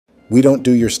We don't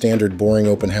do your standard boring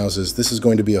open houses. This is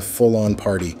going to be a full-on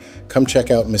party. Come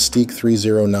check out MISTIQ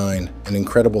 309, an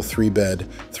incredible 3-bed,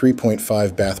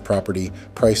 3.5 bath property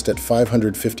priced at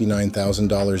 $559,000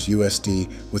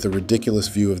 USD with a ridiculous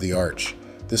view of the arch.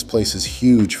 This place is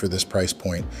huge for this price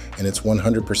point, and it's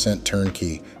 100%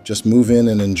 turnkey. Just move in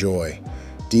and enjoy.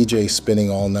 DJ spinning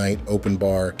all night, open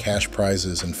bar, cash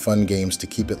prizes, and fun games to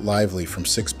keep it lively from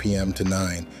 6 p.m. to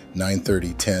 9,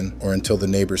 9:30, 10, or until the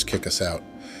neighbors kick us out.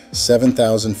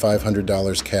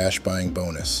 $7,500 cash buying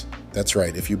bonus. That's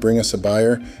right, if you bring us a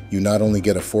buyer, you not only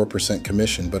get a 4%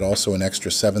 commission, but also an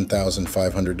extra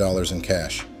 $7,500 in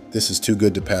cash. This is too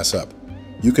good to pass up.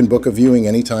 You can book a viewing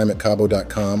anytime at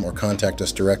Cabo.com or contact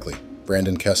us directly.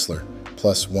 Brandon Kesler,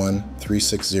 +1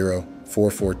 360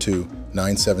 442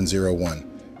 9701.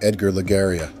 Edgar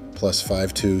Ligaria,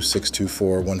 +52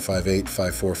 624 158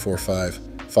 5445.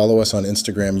 Follow us on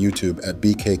Instagram, YouTube at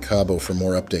BKCabo for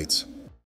more updates.